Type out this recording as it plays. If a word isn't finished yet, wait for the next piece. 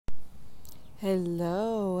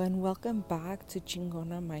Hello, and welcome back to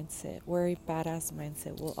Chingona Mindset, where a badass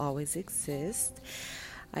mindset will always exist.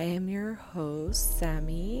 I am your host,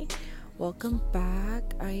 Sammy. Welcome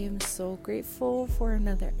back. I am so grateful for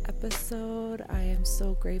another episode. I am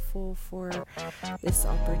so grateful for this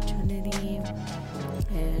opportunity,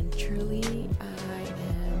 and truly, I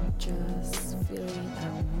am just feeling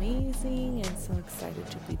amazing and so excited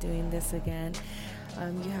to be doing this again.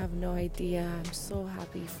 You have no idea. I'm so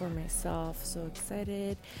happy for myself, so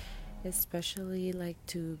excited, especially like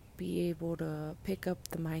to be able to pick up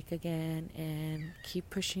the mic again and keep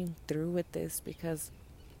pushing through with this because,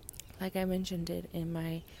 like I mentioned it in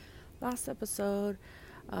my last episode,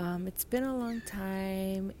 it's been a long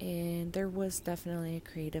time and there was definitely a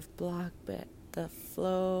creative block, but the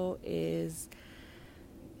flow is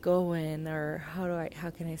going, or how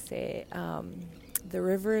can I say it? The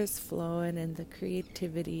river is flowing and the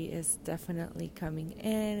creativity is definitely coming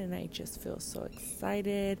in, and I just feel so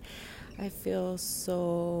excited. I feel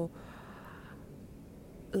so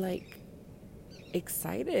like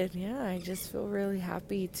excited. Yeah, I just feel really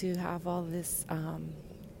happy to have all these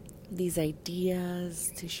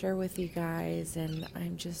ideas to share with you guys, and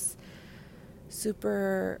I'm just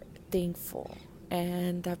super thankful.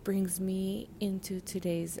 And that brings me into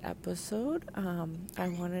today's episode. I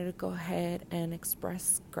wanted to go ahead and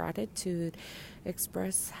express gratitude,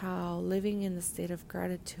 express how living in the state of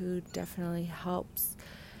gratitude definitely helps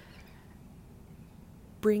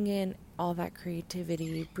bring in all that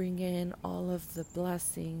creativity, bring in all of the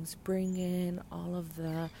blessings, bring in all of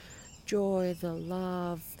the joy, the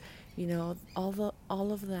love,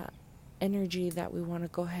 all of that energy that we want to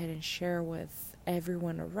go ahead and share with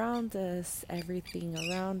everyone around us, everything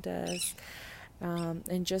around us,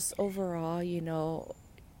 and just overall,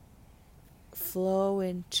 flow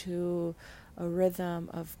into a rhythm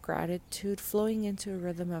of gratitude. Flowing into a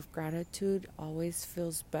rhythm of gratitude always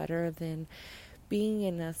feels better than being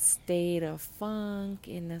in a state of funk,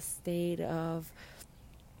 in a state of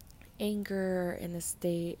anger, in a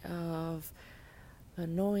state of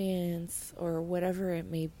annoyance, or whatever it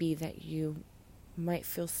may be that you might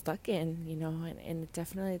feel stuck in, and it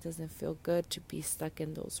definitely doesn't feel good to be stuck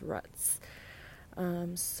in those ruts.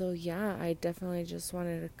 So yeah, I definitely just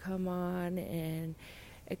wanted to come on and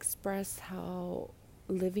express how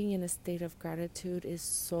living in a state of gratitude is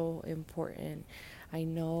so important. I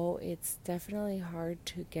know it's definitely hard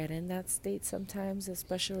to get in that state sometimes,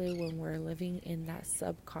 especially when we're living in that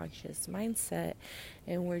subconscious mindset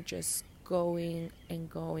and we're just going and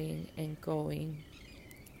going and going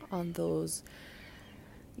on those,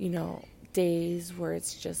 days where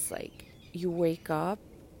it's just like you wake up,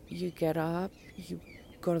 you get up, you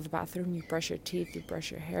go to the bathroom, you brush your teeth, you brush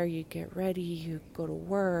your hair, you get ready, you go to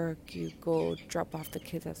work, you go drop off the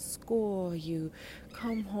kids at school, you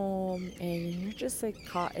come home, and you're just like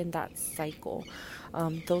caught in that cycle.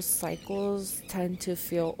 Those cycles tend to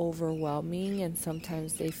feel overwhelming, and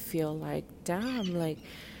sometimes they feel like, damn, like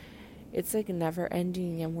it's like never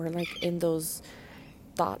ending, and we're like in those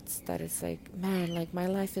thoughts that it's like, man, like my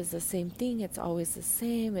life is the same thing, it's always the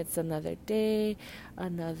same, it's another day,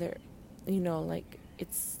 another, like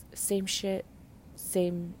it's same shit,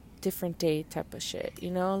 same different day type of shit,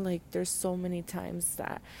 like there's so many times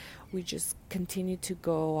that we just continue to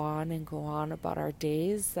go on and go on about our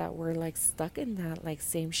days that we're like stuck in that like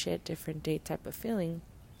same shit different day type of feeling,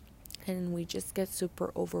 and we just get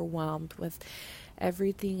super overwhelmed with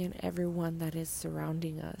everything and everyone that is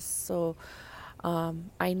surrounding us. So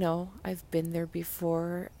I know I've been there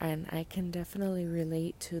before, and I can definitely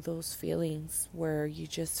relate to those feelings where you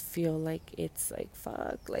just feel like it's like,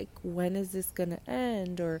 fuck, like, when is this gonna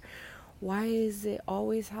end? Or why is it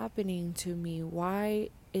always happening to me? Why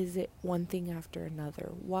is it one thing after another?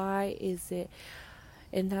 Why is it?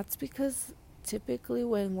 And that's because typically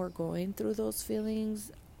when we're going through those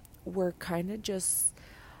feelings, we're kind of just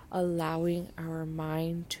allowing our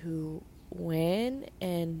mind to win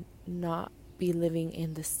and not be living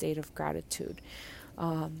in the state of gratitude.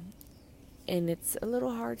 Um, and it's a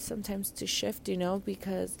little hard sometimes to shift,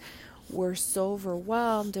 because we're so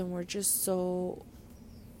overwhelmed and we're just so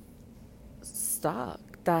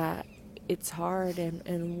stuck that it's hard.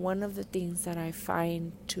 And one of the things that I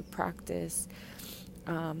find to practice,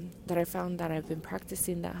 that I found that I've been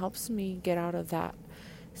practicing that helps me get out of that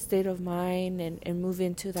state of mind and move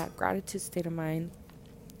into that gratitude state of mind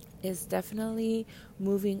is definitely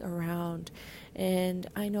moving around. And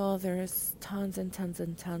I know there's tons and tons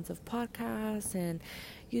and tons of podcasts and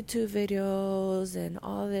YouTube videos and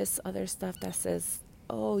all this other stuff that says,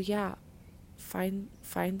 oh yeah, find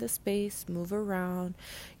the space, move around,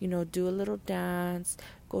 do a little dance,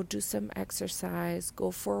 go do some exercise, go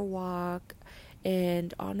for a walk.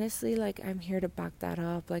 And honestly, like, I'm here to back that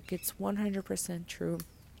up. Like, it's 100% true.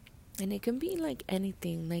 And it can be like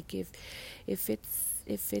anything. Like, if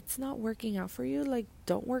it's not working out for you, like,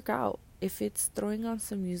 don't work out. If it's throwing on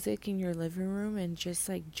some music in your living room and just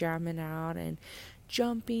like jamming out and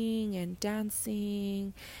jumping and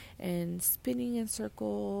dancing and spinning in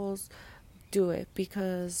circles, do it.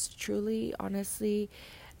 Because truly, honestly,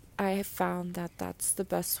 I have found that that's the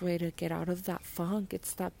best way to get out of that funk.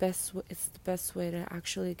 It's the best way to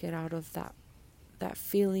actually get out of that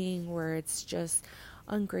feeling where it's just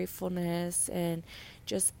ungratefulness and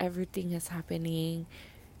just everything is happening,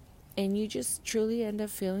 and you just truly end up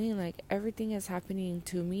feeling like everything is happening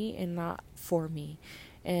to me and not for me.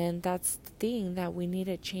 And that's the thing, that we need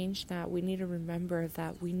to change that. We need to remember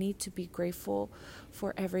that we need to be grateful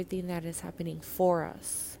for everything that is happening for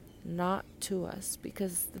us, not to us,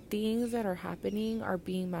 because the things that are happening are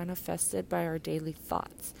being manifested by our daily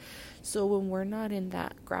thoughts. So when we're not in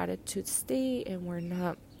that gratitude state and we're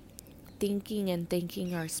not thinking and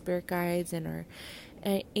thanking our spirit guides and our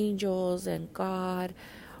angels and God,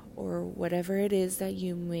 or whatever it is that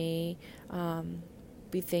you may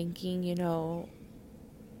be thinking,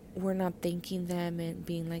 we're not thanking them and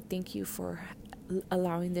being like, thank you for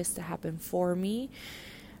allowing this to happen for me.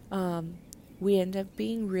 We end up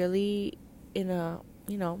being really in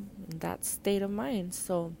that state of mind.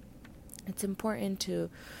 So it's important to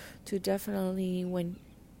definitely, when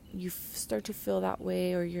you start to feel that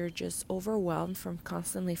way, or you're just overwhelmed from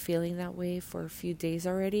constantly feeling that way for a few days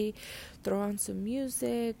already, throw on some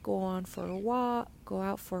music, go out for a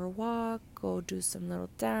walk, go do some little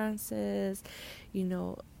dances,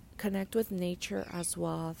 connect with nature as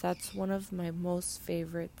well. That's one of my most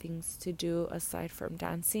favorite things to do aside from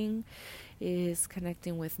dancing, is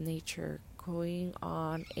connecting with nature, going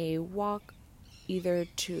on a walk either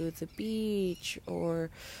to the beach or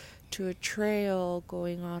to a trail,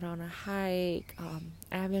 going out on a hike.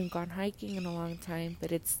 I haven't gone hiking in a long time,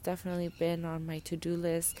 but it's definitely been on my to-do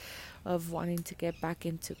list of wanting to get back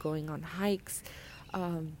into going on hikes.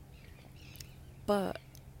 But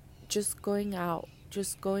just going out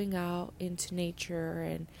into nature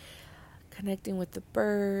and connecting with the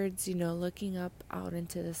birds, looking up out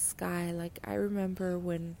into the sky. Like, I remember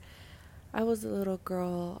when I was a little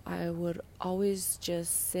girl, I would always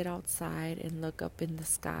just sit outside and look up in the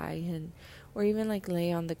sky, or even like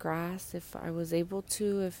lay on the grass if I was able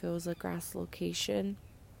to, if it was a grass location,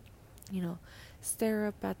 stare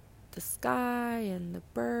up at the sky and the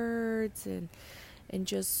birds, and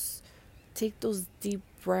just take those deep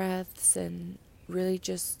breaths and really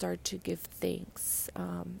just start to give thanks.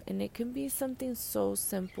 And it can be something so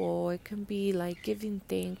simple. It can be like giving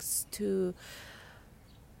thanks to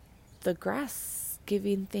the grass,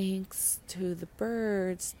 giving thanks to the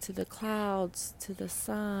birds, to the clouds, to the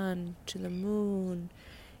sun, to the moon.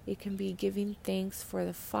 It can be giving thanks for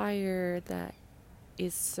the fire that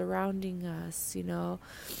is surrounding us,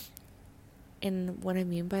 And what I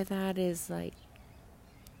mean by that is, like,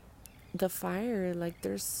 the fire, like,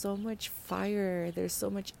 there's so much fire, there's so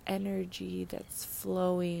much energy that's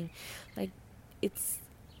flowing. Like, it's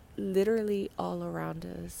literally all around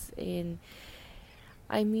us. And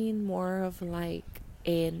I mean more of like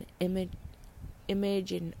an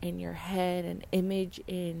image in your head, an image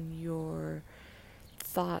in your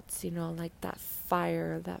thoughts, like that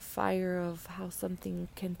fire of how something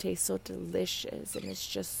can taste so delicious, and it's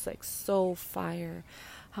just like so fire.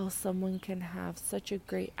 How someone can have such a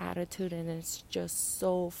great attitude and it's just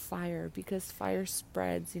so fire, because fire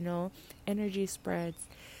spreads, energy spreads.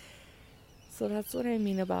 So that's what I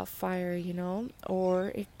mean about fire, or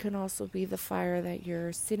it can also be the fire that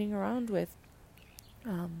you're sitting around with.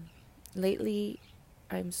 Lately,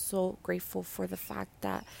 I'm so grateful for the fact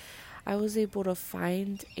that I was able to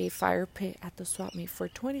find a fire pit at the swap meet for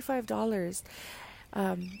 $25.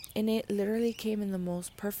 And it literally came in the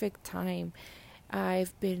most perfect time.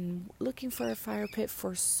 I've been looking for a fire pit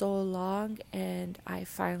for so long, and I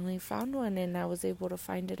finally found one, and I was able to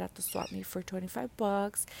find it at the swap meet for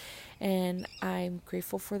 $25. And I'm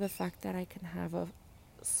grateful for the fact that I can have a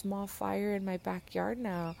small fire in my backyard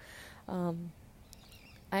now. Me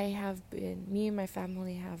and my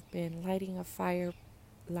family have been lighting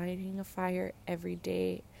a fire every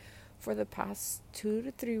day for the past 2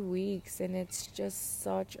 to 3 weeks, and it's just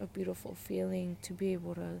such a beautiful feeling to be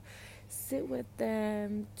able to sit with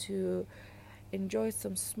them, to enjoy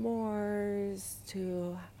some s'mores,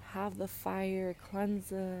 to have the fire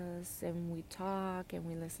cleanse us, and we talk and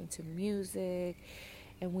we listen to music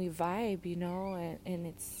and we vibe, and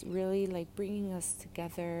it's really like bringing us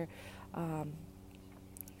together.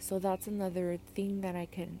 So that's another thing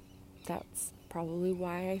that's probably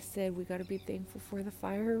why I said we got to be thankful for the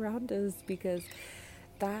fire around us, because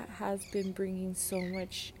that has been bringing so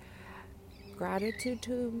much gratitude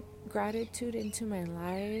into my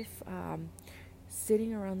life.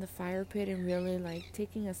 Sitting around the fire pit and really like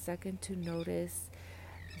taking a second to notice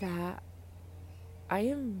that I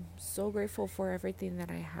am so grateful for everything that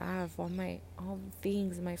I have, all the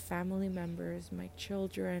things, my family members, my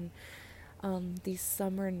children, these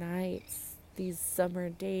summer nights, these summer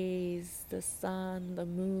days, the sun, the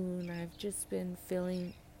moon. I've just been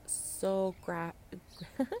feeling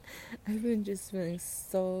I've been just feeling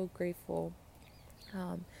so grateful,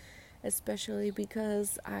 especially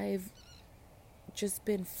because I've just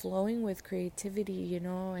been flowing with creativity,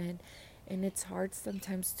 and it's hard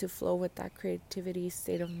sometimes to flow with that creativity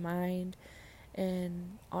state of mind.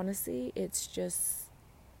 And honestly, it's just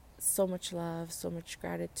so much love, so much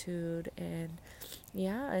gratitude. And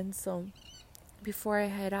yeah, and so before I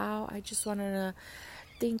head out, I just wanted to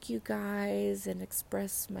thank you guys and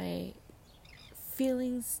express my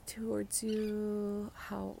feelings towards you,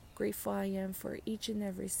 how grateful I am for each and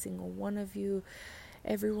every single one of you,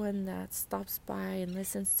 everyone that stops by and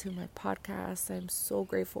listens to my podcast. I'm so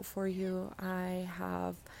grateful for you. I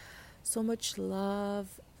have so much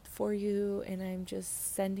love for you, and I'm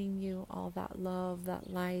just sending you all that love,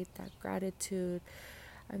 that light, that gratitude.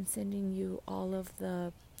 I'm sending you all of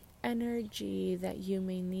the energy that you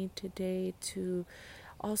may need today to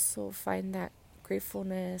also find that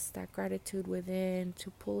gratefulness, that gratitude within,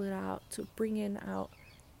 to pull it out, to bring out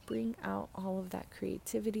all of that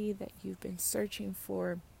creativity that you've been searching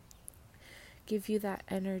for. Give you that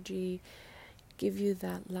energy, give you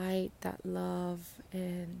that light, that love.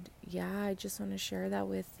 And yeah, I just want to share that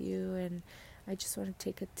with you. And I just want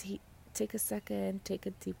to take a second, take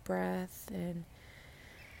a deep breath, and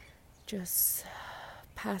just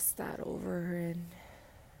pass that over. And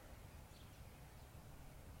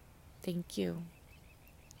thank you.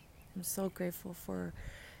 I'm so grateful for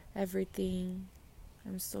everything.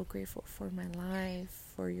 I'm so grateful for my life,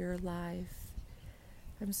 for your life.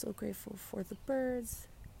 I'm so grateful for the birds,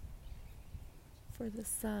 for the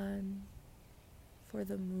sun, for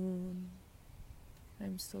the moon.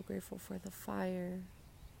 I'm so grateful for the fire.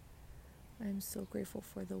 I'm so grateful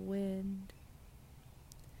for the wind.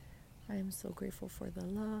 I'm so grateful for the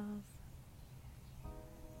love.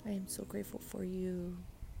 I am so grateful for you.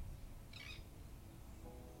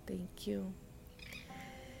 Thank you.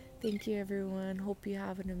 Thank you, everyone. Hope you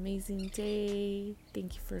have an amazing day.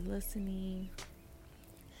 Thank you for listening.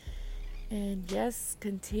 And yes,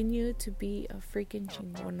 continue to be a freaking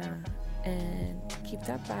chingona and keep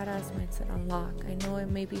that badass mindset on lock. I know it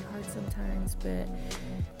may be hard sometimes, but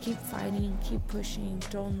keep fighting, keep pushing.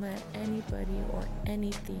 Don't let anybody or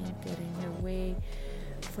anything get in your way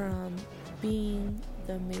from being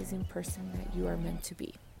the amazing person that you are meant to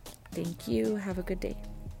be. Thank you. Have a good day.